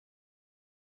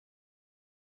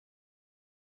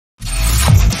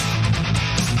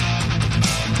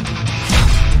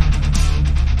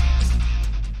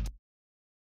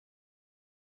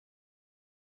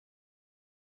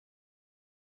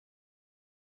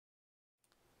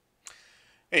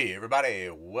Hey everybody,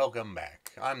 welcome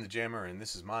back. I'm the Jammer and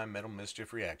this is my Metal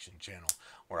Mischief reaction channel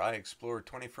where I explore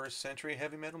 21st century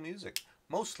heavy metal music,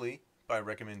 mostly by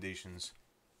recommendations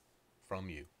from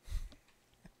you.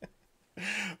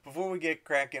 Before we get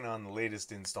cracking on the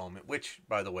latest installment, which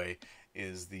by the way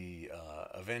is the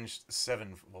Avenged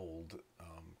Sevenfold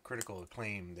critical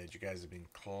acclaim that you guys have been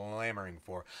clamoring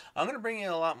for, I'm going to bring you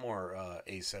a lot more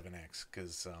A7X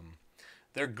because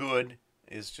they're good.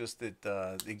 It's just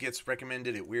that it gets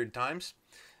recommended at weird times.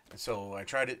 And so I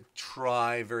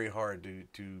try very hard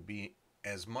to be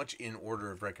as much in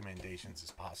order of recommendations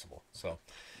as possible. So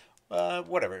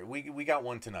whatever. We got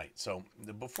one tonight. So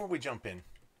before we jump in,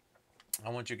 I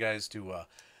want you guys to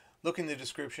look in the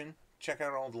description. Check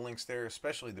out all the links there,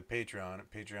 especially the Patreon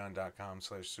at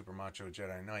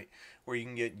patreon.com/SuperMachoJediKnight, where you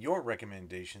can get your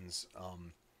recommendations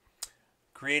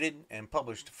created and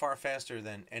published far faster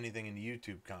than anything in the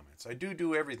YouTube comments. I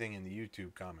do everything in the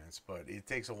YouTube comments, but it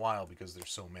takes a while because there's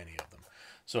so many of them.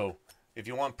 So if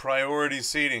you want priority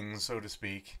seating, so to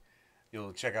speak,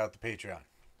 you'll check out the Patreon.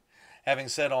 Having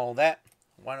said all that,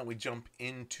 why don't we jump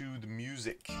into the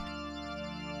music?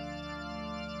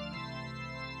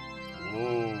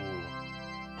 Whoa.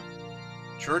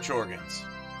 Church organs.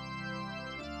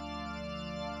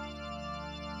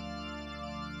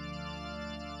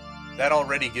 That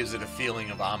already gives it a feeling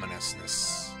of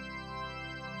ominousness.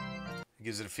 It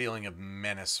gives it a feeling of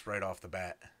menace right off the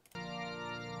bat.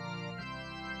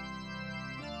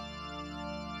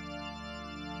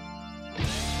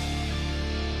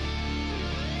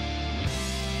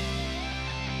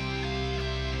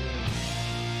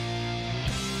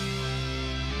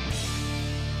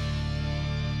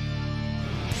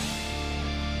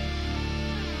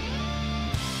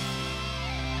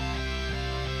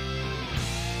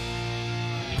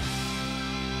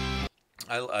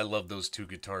 I love those two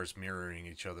guitars mirroring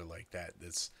each other like that.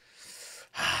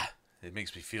 It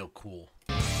makes me feel cool.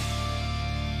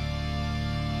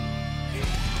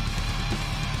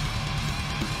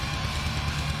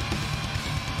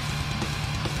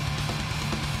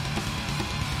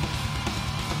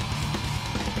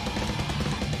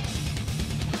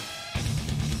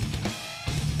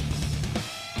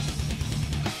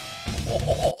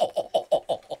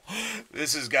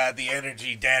 This has got the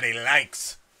energy Daddy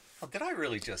likes. Oh, did I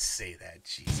really just say that?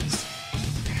 Jesus.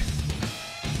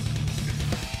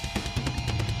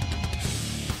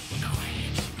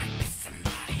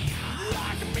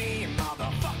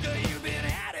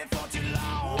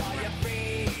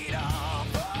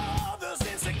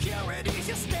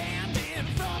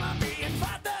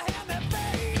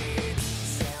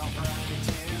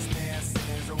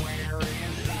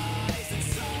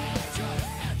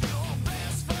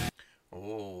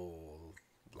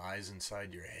 Lies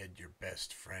inside your head, your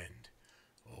best friend.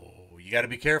 Oh, you got to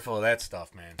be careful of that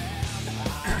stuff, man.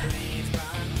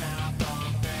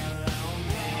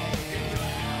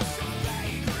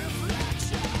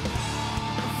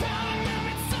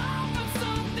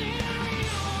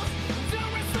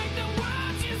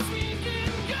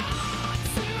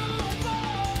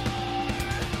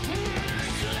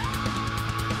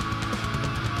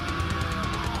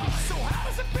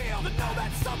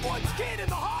 Someone's kid in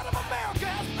the heart of America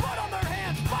has blood on their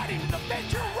hands fighting to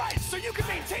defend your rights so you can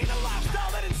maintain a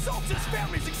lifestyle that insults his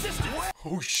family's existence.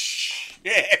 Oh,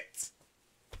 shit.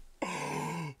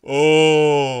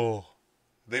 Oh.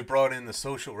 They brought in the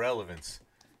social relevance,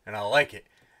 and I like it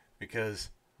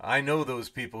because I know those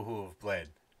people who have bled.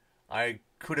 I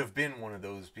could have been one of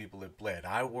those people that bled.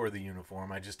 I wore the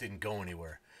uniform. I just didn't go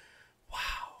anywhere.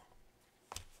 Wow.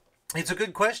 It's a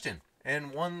good question,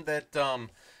 and one that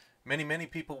many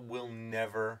people will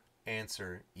never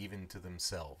answer, even to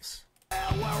themselves.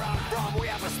 Where I'm from, we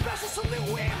have a special salute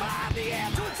way behind the air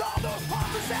towards all those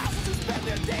paupers out who spend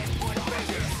their days pointing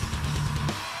fingers.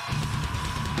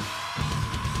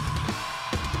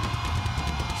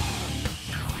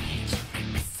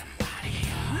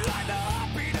 Like the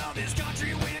heartbeat of this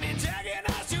country when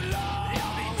antagonized you love.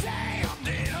 You'll be damned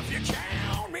if you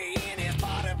count me in as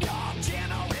part of your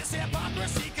generous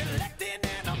hypocrisy collecting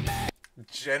enemy.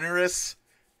 Generous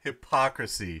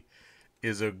hypocrisy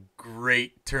is a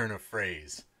great turn of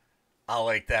phrase. I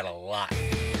like that a lot.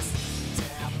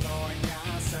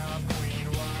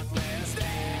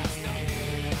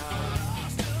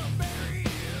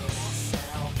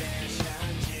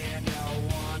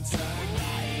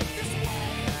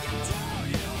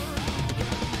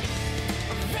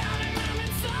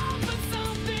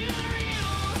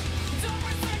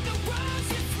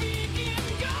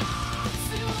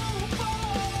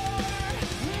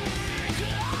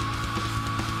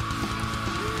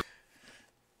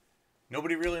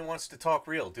 Nobody really wants to talk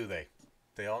real, do they?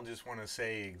 They all just want to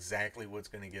say exactly what's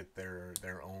going to get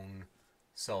their own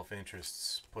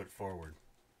self-interests put forward.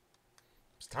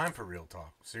 It's time for real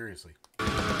talk. Seriously. All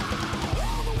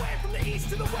the way from the east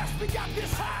to the west, we got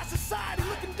this high society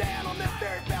looking down on that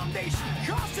very foundation,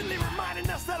 constantly reminding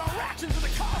us that our actions are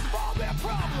the cause of all their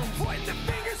problems, pointing their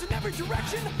fingers in every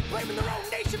direction, blaming their own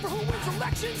nation for who wins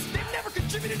elections. They've never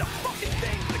contributed a fucking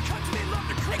thing to the country they love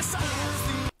to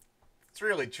criticize. It's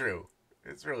really true.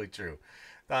 It's really true.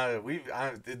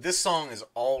 This song is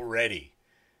already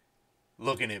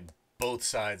looking at both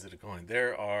sides of the coin.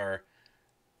 There are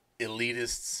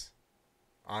elitists,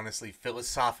 honestly,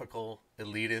 philosophical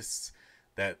elitists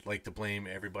that like to blame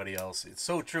everybody else. It's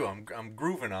so true. I'm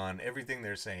grooving on everything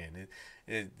they're saying.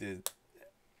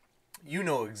 You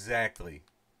know exactly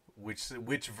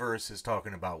which verse is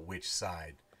talking about which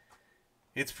side.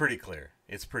 It's pretty clear.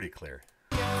 It's pretty clear.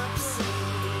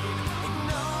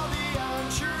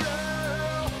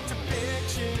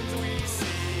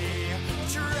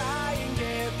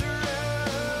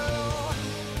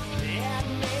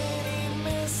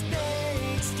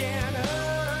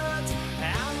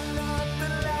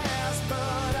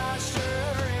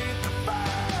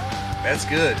 That's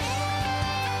good.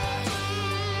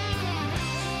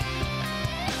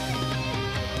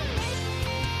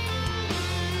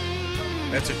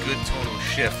 That's a good tonal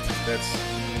shift.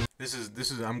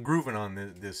 This is I'm grooving on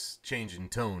this change in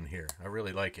tone here. I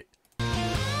really like it.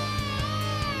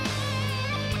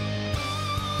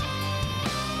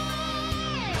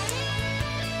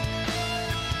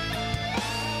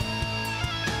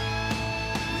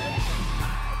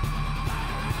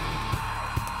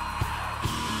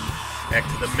 Back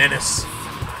to the menace.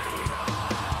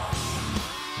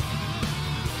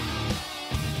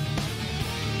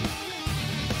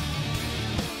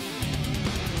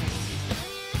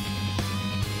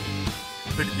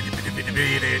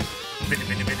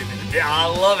 I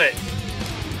love it.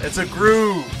 It's a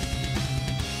groove.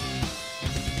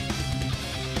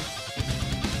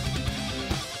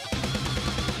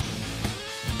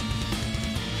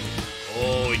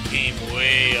 Oh, he came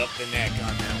way up the neck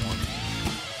on that one.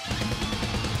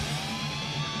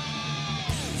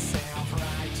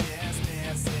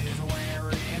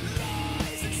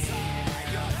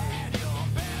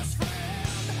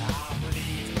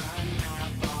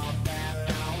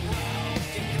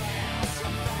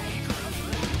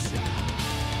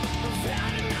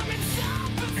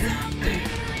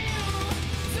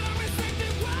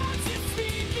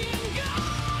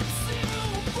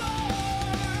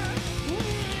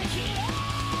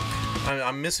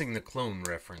 I'm missing the clone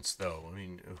reference, though. I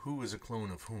mean, who is a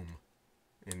clone of whom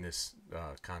in this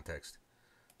context?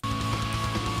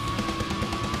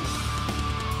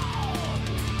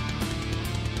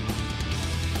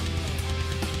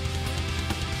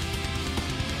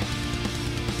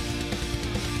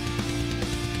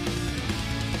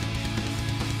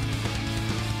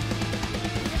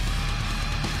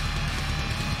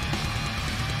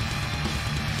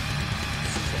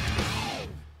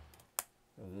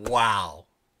 Wow,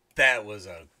 that was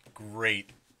a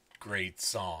great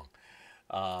song.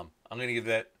 I'm gonna give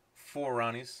that 4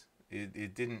 Ronnies.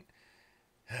 It didn't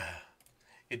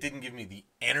give me the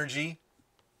energy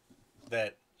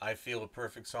that I feel a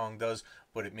perfect song does,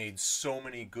 but it made so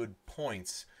many good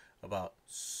points about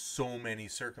so many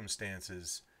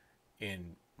circumstances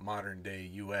in modern day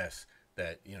U.S.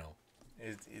 that, you know,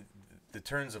 the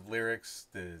turns of lyrics,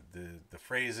 the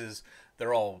phrases,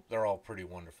 they're all pretty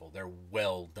wonderful. They're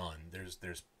well done. There's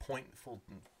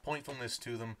pointfulness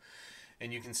to them,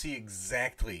 and you can see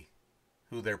exactly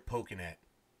who they're poking at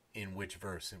in which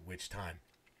verse at which time.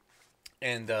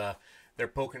 And they're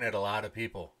poking at a lot of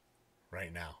people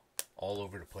right now, all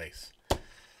over the place.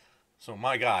 So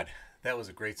my God, that was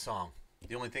a great song.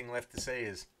 The only thing left to say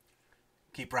is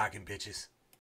keep rocking, bitches.